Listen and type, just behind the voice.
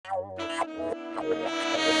Something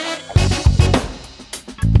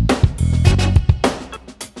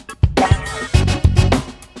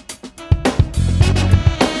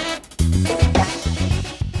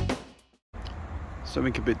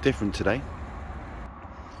a bit different today.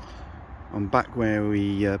 I'm back where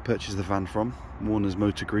we purchased the van from, Warner's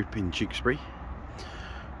Motor Group in Tewkesbury.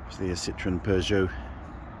 Obviously a Citroën Peugeot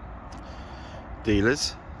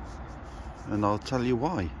dealers, and I'll tell you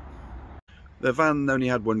why. The van only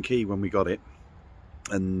had one key when we got it,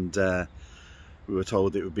 and we were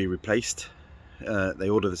told it would be replaced. They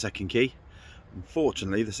ordered the second key.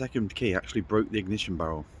 Unfortunately, the second key actually broke the ignition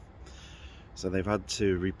barrel, so they've had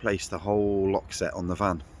to replace the whole lock set on the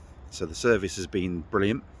van. So the service has been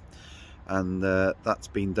brilliant, and that's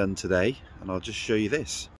been done today, and I'll just show you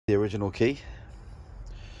this. The original key,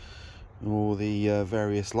 all the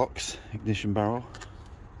various locks, ignition barrel,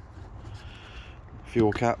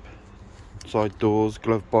 fuel cap, side doors,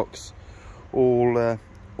 glove box, all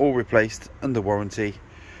replaced under warranty.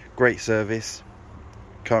 Great service.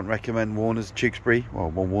 Can't recommend Warner's Tewkesbury, well,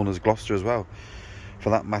 Warner's Gloucester as well, for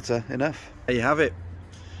that matter, enough. There you have it.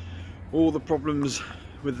 All the problems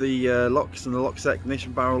with the locks and the lock set,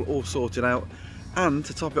 ignition barrel, all sorted out. And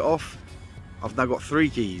to top it off, I've now got 3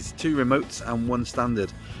 keys, 2 remotes and 1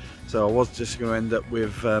 standard. So I was just going to end up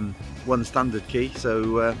with 1 standard key.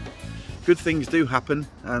 So good things do happen,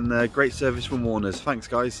 and great service from Warner's. Thanks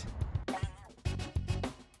guys.